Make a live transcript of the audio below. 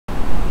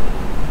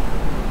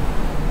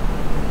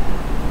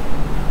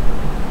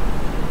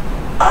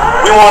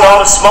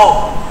all the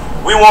smoke.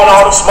 We want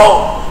all the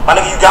smoke. My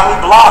nigga, you got me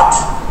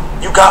blocked.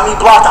 You got me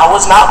blocked. I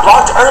was not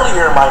blocked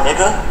earlier, my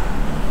nigga.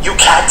 You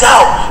capped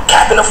out.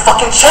 Cap in the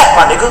fucking chat,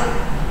 my nigga.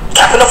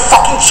 Cap in the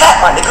fucking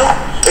chat, my nigga.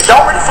 If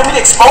y'all ready for me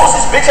to expose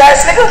this bitch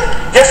ass nigga,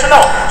 yes or no?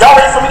 Y'all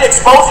ready for me to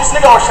expose this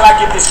nigga, or should I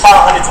give this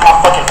 500 to my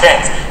fucking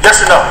fans?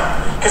 Yes or no?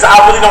 Because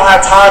I really don't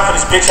have time for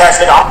this bitch ass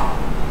nigga.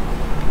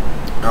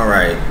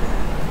 Alright.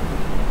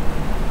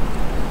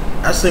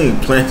 I seen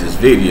Planta's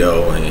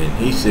video and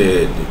he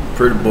said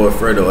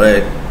Prettyboyfredo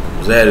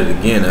was at it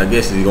again. I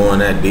guess he's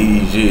going at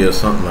DDG or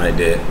something like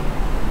that.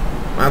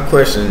 My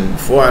question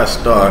before I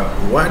start,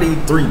 why these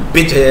 3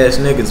 bitch ass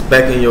niggas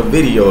back in your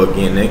video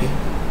again, nigga?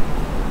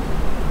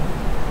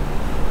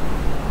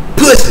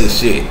 Pussy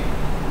shit.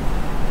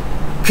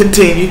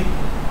 Continue.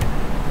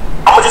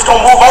 I'm just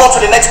gonna move on to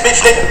the next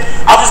bitch nigga.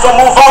 I'm just gonna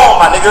move on,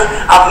 my nigga.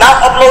 I'm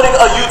not uploading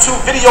a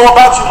YouTube video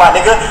about you, my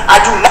nigga. I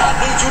do not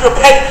need you to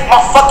pay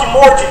my fucking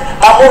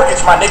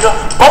mortgage, my nigga.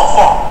 Both of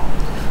them.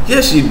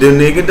 Yes, you do,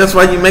 nigga. That's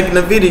why you making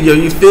the video.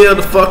 You fell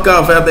the fuck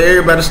off after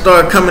everybody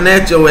started coming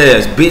at your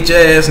ass, bitch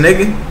ass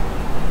nigga.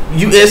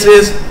 You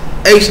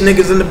SSH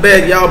niggas in the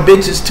back, y'all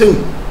bitches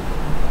too.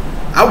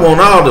 I want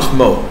all the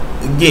smoke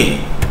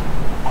again.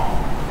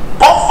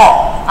 Both of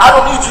them. I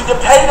don't need you to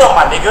pay them,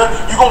 my nigga.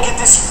 You gonna get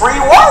this free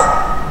work.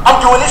 I'm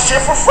doing this shit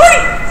for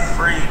free.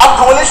 I'm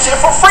doing this shit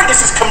for free.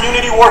 This is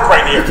community work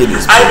right here.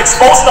 I am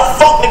exposing a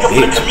fuck nigga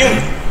for the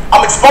community.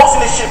 I'm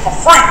exposing this shit for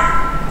free.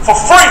 For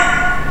free.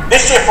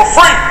 This shit for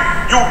free.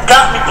 You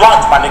got me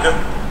blocked, my nigga.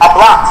 I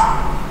blocked.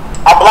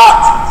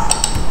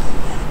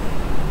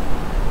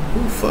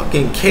 Who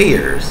fucking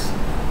cares?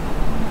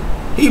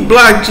 He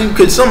blocked you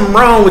because something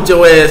wrong with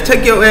your ass.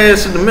 Take your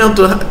ass to the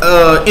mental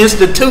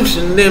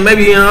institution, then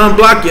maybe he'll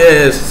unblock your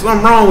ass.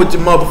 Something wrong with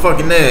your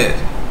motherfucking ass.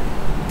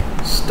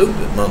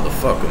 Stupid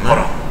motherfucker, man. Hold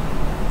on.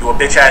 You a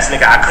bitch ass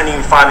nigga. I couldn't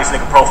even find this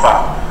nigga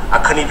profile. I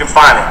couldn't even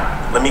find it.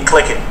 Let me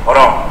click it. Hold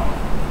on.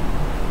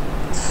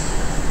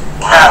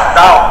 Capped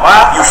out,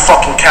 wow. You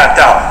fucking capped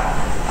out.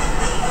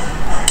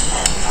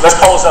 Let's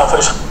pose up for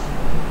this.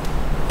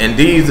 And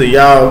these are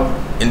y'all,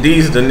 and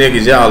these are the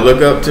niggas y'all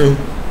look up to?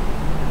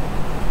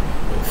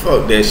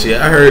 Fuck that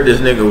shit. I heard this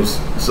nigga was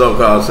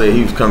so-called say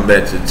he was coming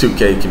back to the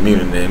 2K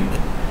community and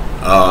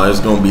it's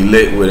gonna be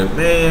lit with it.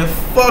 Man,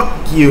 fuck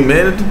you,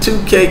 man. If the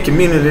 2K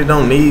community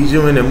don't need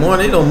you anymore,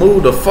 they don't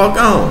move the fuck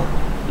on.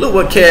 Look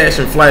what Cash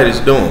and Flight is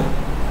doing.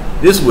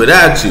 This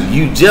without you.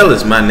 You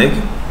jealous, my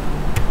nigga.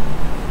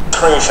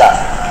 Screenshot.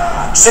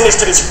 Send this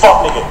to this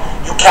fuck nigga.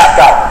 You capped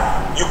out.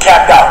 You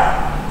capped out.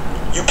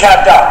 You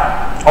capped out.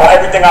 On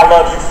everything I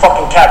love, you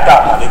fucking capped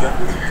out, my nigga.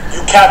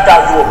 You capped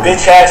out. You a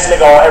bitch ass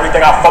nigga on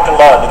everything I fucking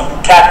love, nigga. You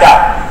capped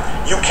out.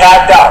 You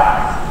capped out.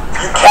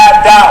 You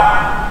capped out.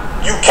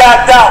 You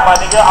capped out, my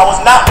nigga. I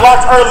was not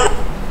blocked earlier.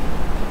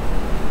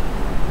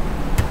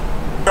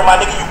 My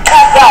nigga, you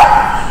capped out.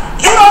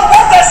 You don't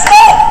want that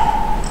smoke.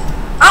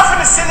 I'm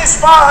finna send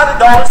this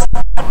 $500.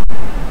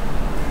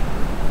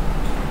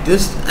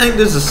 Ain't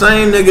this the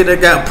same nigga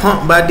that got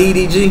pumped by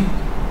DDG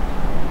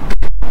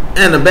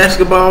and the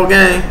basketball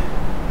game?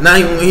 Now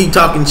he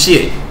talking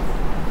shit.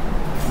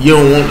 You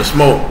don't want the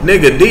smoke,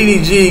 nigga.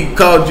 DDG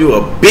called you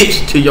a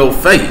bitch to your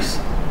face.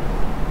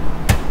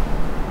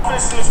 I'm gonna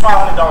send this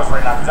 $500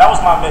 right now because that was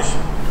my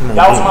mission.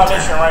 That was my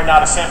mission right now,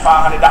 to send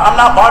 $500. I'm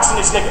not boxing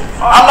this nigga.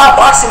 I'm not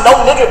boxing no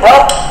nigga,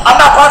 bro. I'm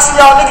not boxing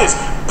y'all niggas.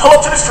 Pull up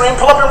to the stream,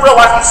 pull up in real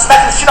life. I'm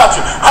smacking the shit out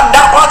you. I'm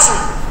not boxing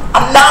you.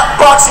 I'm not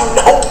boxing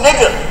no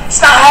nigga. It's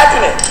not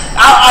happening.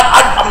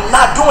 I'm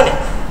not doing it.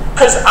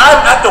 Because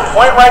I'm at the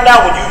point right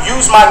now when you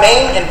use my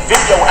name and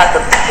video after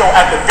video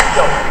after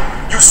video.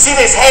 You see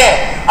this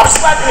hand. I'm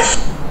slapping this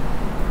shit.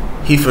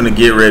 He finna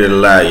get ready to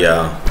lie,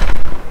 y'all.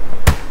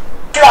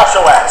 Get out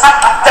your ass.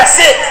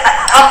 That's it.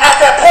 I'm at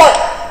that point.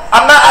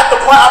 I'm not at the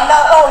point. I'm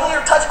not, oh,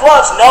 here, touch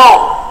gloves.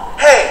 No.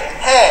 Hey,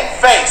 hand,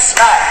 face,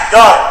 smack,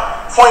 done.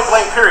 Point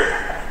blank, period.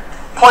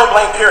 Point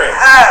blank, period.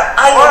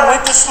 I am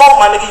with the smoke,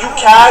 my nigga. You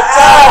capped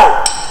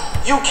out.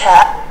 You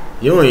capped.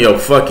 You and your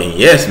fucking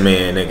yes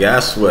man, nigga. I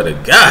swear to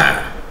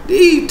God.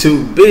 These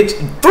 3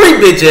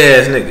 bitch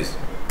ass niggas.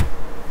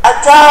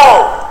 Capped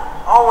out.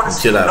 I don't want to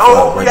see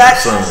no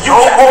reaction.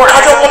 I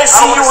don't want to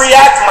see you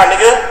react, my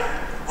nigga.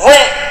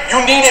 Rent,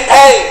 you need it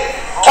paid.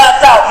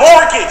 Capped out.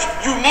 Mortgage,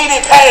 you need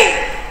it paid.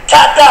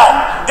 Capped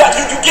out.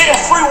 You getting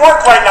free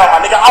work right now,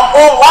 my nigga. I'm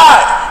on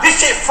live.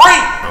 This shit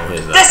free.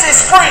 This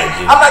is free.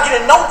 I'm not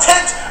getting no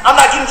tips. I'm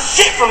not getting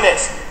shit from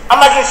this. I'm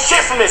not getting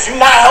shit from this.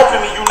 You're not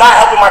helping me. You're not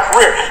helping my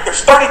career.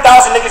 There's 30,000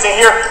 niggas in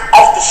here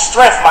off the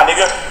strength, my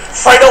nigga.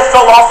 Fredo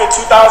fell off in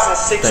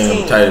 2016.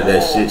 I'm tired of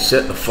that shit.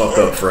 Shut the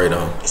fuck up, Fredo.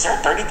 Is there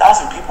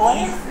 30,000 people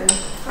in here?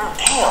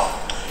 Damn.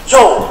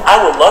 Yo, I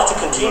would love to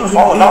continue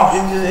falling off.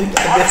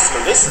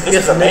 Honestly, this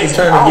is amazing.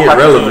 Trying to get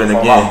relevant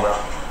again.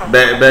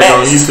 Back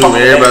on YouTube,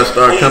 and everybody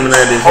started coming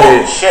at his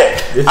head.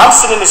 Shit. I'm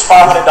sending this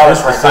 $500 right now.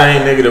 That's the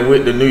same nigga that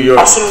went to New York.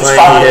 I'm sending this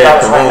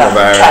 $500 right now.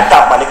 Capped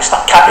out, my nigga.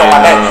 Stop capping on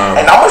my neck.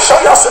 And I'm gonna show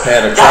y'all some.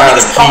 Had a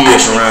crowd of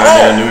kids around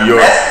there in New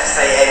York.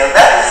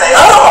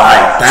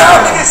 Like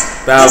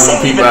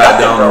 1,000 people out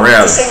there on the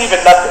rally. This ain't even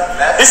nothing.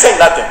 This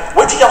ain't nothing.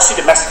 Wait till y'all see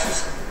the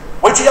messages.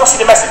 Wait till y'all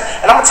see the message.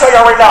 And I'm gonna tell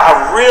y'all right now,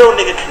 a real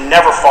nigga can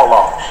never fall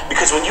off.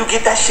 Because when you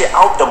get that shit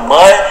out the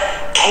mud,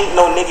 can't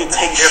no nigga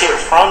take shit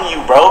from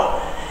you,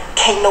 bro.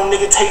 Can't no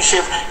nigga take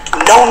shit.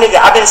 No nigga,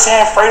 I've been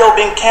saying Fredo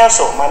been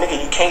canceled. My nigga,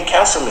 you can't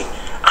cancel me.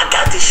 I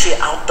got this shit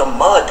out the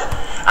mud.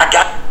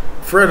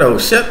 Fredo,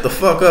 shut the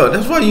fuck up.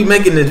 That's why you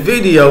making this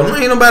video.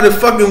 Ain't nobody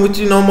fucking with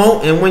you no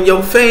more. And when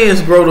your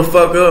fans grow the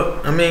fuck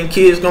up, I mean,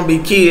 kids gonna be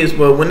kids,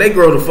 but when they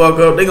grow the fuck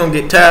up, they gonna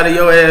get tired of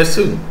your ass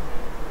too.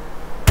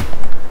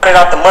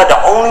 Out the mud, the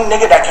only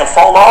nigga that can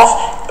fall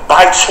off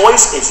by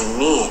choice is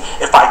me.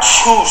 If I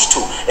choose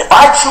to. If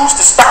I choose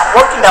to stop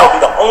working, that would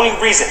be the only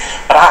reason.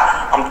 But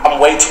I'm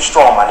way too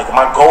strong, my nigga.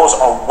 My goals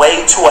are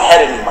way too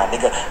ahead of me, my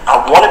nigga. I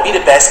want to be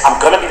the best. I'm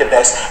gonna be the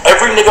best.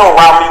 Every nigga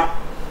around me.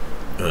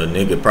 A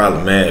nigga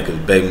probably mad because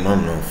baby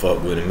mama don't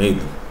fuck with him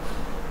either.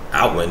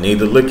 I wouldn't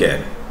either look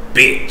at him.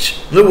 Bitch.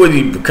 Look what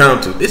he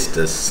become to. This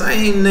the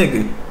same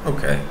nigga.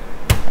 Okay.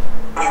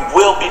 We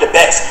will be the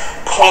best.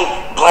 Point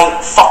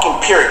blank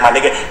fucking period, my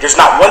nigga. There's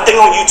not one thing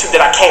on YouTube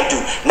that I can't do.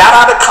 Not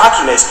out of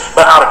cockiness,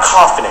 but out of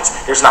confidence.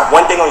 There's not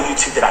one thing on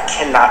YouTube that I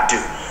cannot do.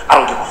 I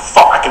don't give a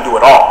fuck. I can do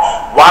it all.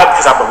 Why?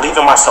 Because I believe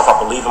in myself. I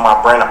believe in my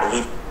brand. I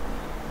believe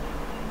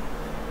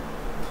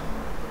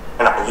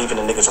in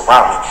the niggas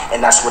around me.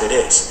 And that's what it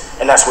is.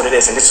 And that's what it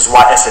is. And this is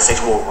why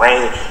SSH will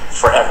reign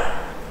forever.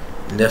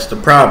 And that's the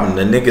problem.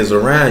 The niggas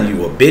around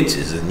you are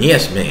bitches and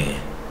yes, man.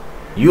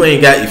 You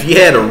ain't got, if you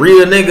had a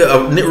real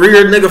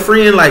nigga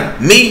friend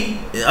like me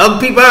and other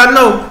people I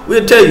know,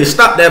 we'll tell you,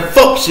 stop that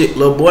fuck shit,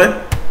 little boy.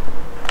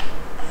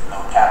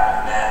 No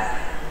cap,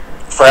 man.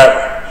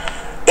 Forever.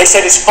 They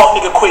say this fuck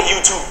nigga quit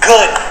YouTube.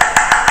 Good.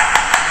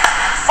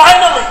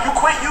 Finally, you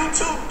quit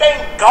YouTube.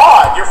 Thank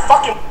God. You're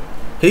fucking.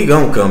 He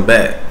gonna come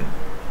back.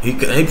 He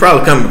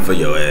probably coming for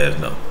your ass,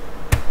 though.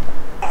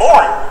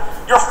 Boring.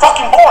 You're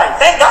fucking boring.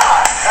 Thank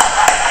God.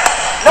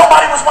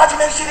 Nobody was watching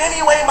that shit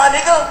anyway, my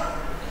nigga.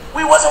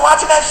 We wasn't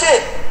watching that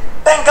shit.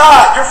 Thank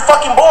God. You're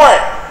fucking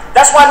boring.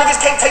 That's why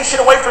niggas can't take shit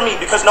away from me.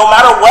 Because no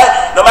matter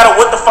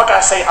what the fuck I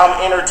say, I'm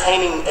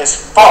entertaining as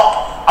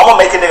fuck. I'm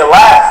gonna make a nigga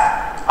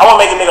laugh. I'm gonna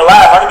make a nigga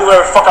laugh. I can do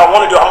whatever the fuck I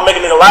want to do. I'm gonna make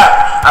a nigga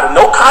laugh. Out of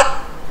no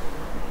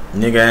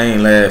nigga, I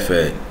ain't laugh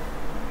at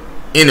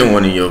any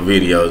one of your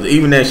videos.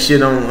 Even that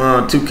shit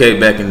on 2K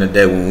back in the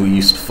day when we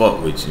used to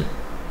fuck with you.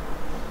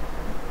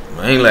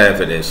 I ain't laugh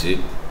at that shit.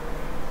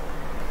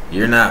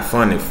 You're not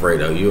funny,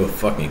 Fredo. You're a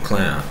fucking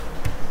clown.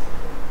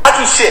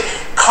 Shit.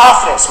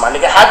 Confidence, my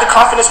nigga. Have the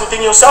confidence within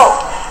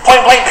yourself.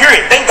 Point blank,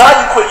 period. Thank God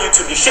you quit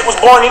YouTube. Your shit was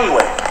boring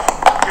anyway.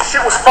 Your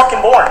shit was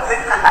fucking boring.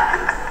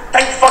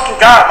 Thank fucking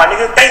God, my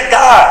nigga. Thank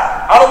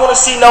God. I don't want to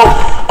see no,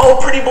 oh,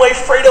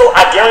 Prettyboyfredo.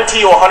 I guarantee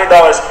you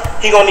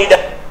 $100. He gonna need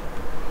that.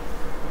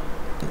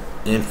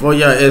 And for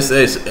y'all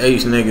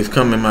SSH niggas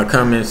come in my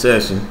comment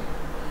section,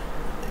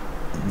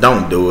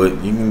 don't do it.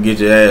 You can get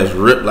your ass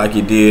ripped like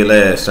you did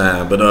last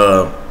time. But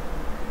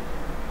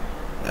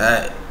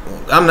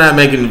I'm not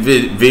making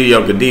the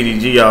video because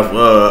DDG off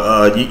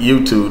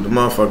YouTube. The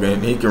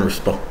motherfucker, he can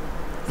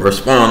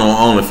respond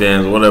on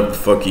OnlyFans or whatever the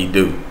fuck he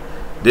do.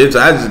 I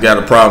just got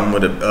a problem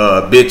with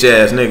a bitch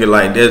ass nigga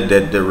like this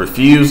that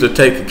refuse to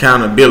take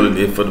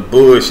accountability for the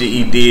bullshit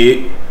he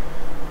did.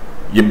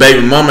 Your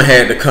baby mama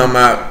had to come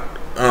out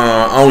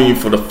on you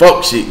for the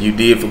fuck shit you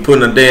did for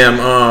putting a damn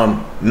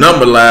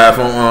number live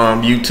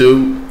on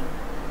YouTube.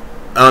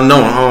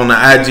 No, on the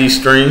IG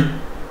stream.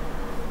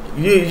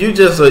 You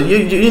just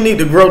you need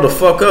to grow the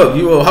fuck up.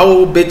 You a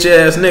whole bitch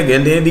ass nigga,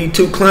 and then these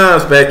two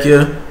clowns back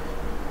here,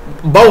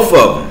 both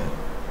of them,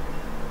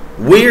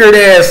 weird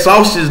ass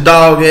sausage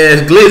dog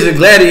ass glizzy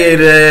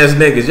gladiator ass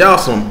niggas. Y'all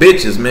some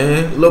bitches,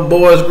 man. Little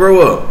boys,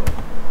 grow up.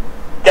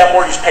 That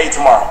mortgage paid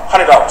tomorrow.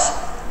 $100,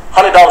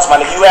 my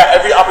nigga. You have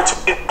every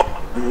opportunity.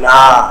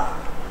 Nah,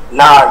 you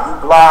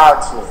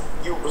lied to me.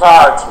 You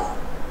lied to me.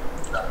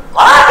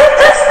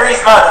 That's free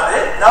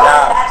money. No.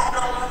 Nah.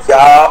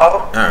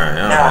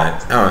 Alright,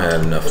 I don't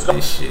have enough of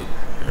this shit.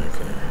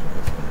 Okay.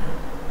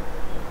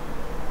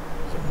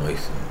 I'm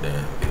wasting the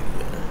damn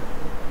video.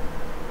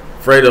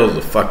 Fredo's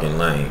a fucking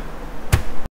lame.